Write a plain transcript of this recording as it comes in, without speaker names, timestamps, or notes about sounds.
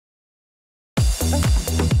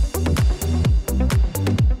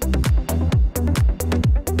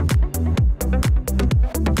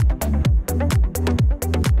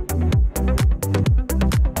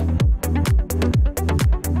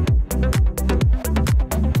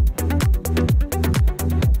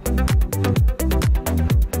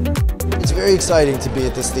very exciting to be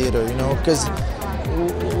at this theater, you know, because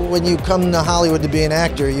when you come to Hollywood to be an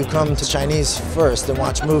actor, you come to Chinese first and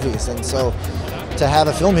watch movies, and so to have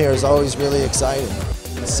a film here is always really exciting.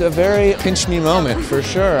 It's a very pinch-me moment, for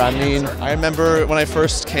sure. I mean, I remember when I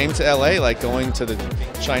first came to LA, like going to the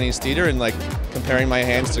Chinese theater and like comparing my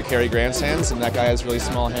hands to Cary Grant's hands, and that guy has really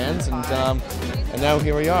small hands, and now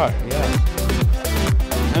here we are. Yeah.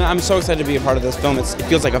 I'm so excited to be a part of this film. It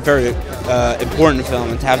feels like a very important film,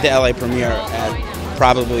 and to have the LA premiere at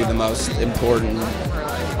probably the most important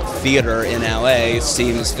theater in LA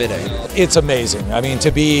seems fitting. It's amazing. I mean,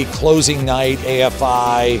 to be closing night,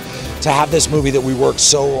 AFI, to have this movie that we worked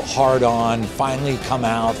so hard on finally come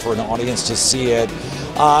out for an audience to see it,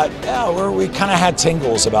 yeah, we kind of had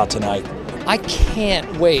tingles about tonight. I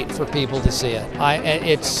can't wait for people to see it.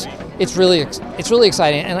 It's really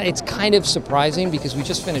exciting, and it's kind of surprising because we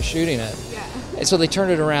just finished shooting it, and so they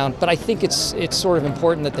turned it around. But I think it's sort of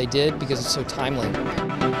important that they did because it's so timely.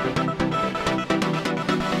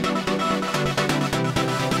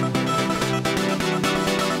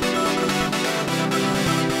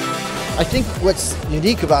 I think what's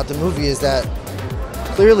unique about the movie is that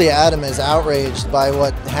clearly Adam is outraged by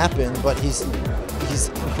what happened, but he's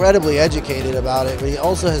incredibly educated about it, but he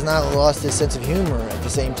also has not lost his sense of humor at the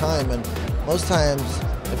same time. And most times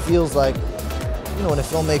it feels like, you know, when a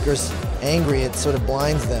filmmaker's angry, it sort of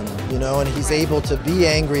blinds them, you know, and he's able to be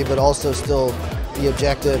angry but also still be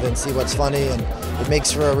objective and see what's funny, and it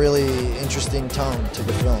makes for a really interesting tone to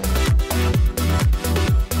the film.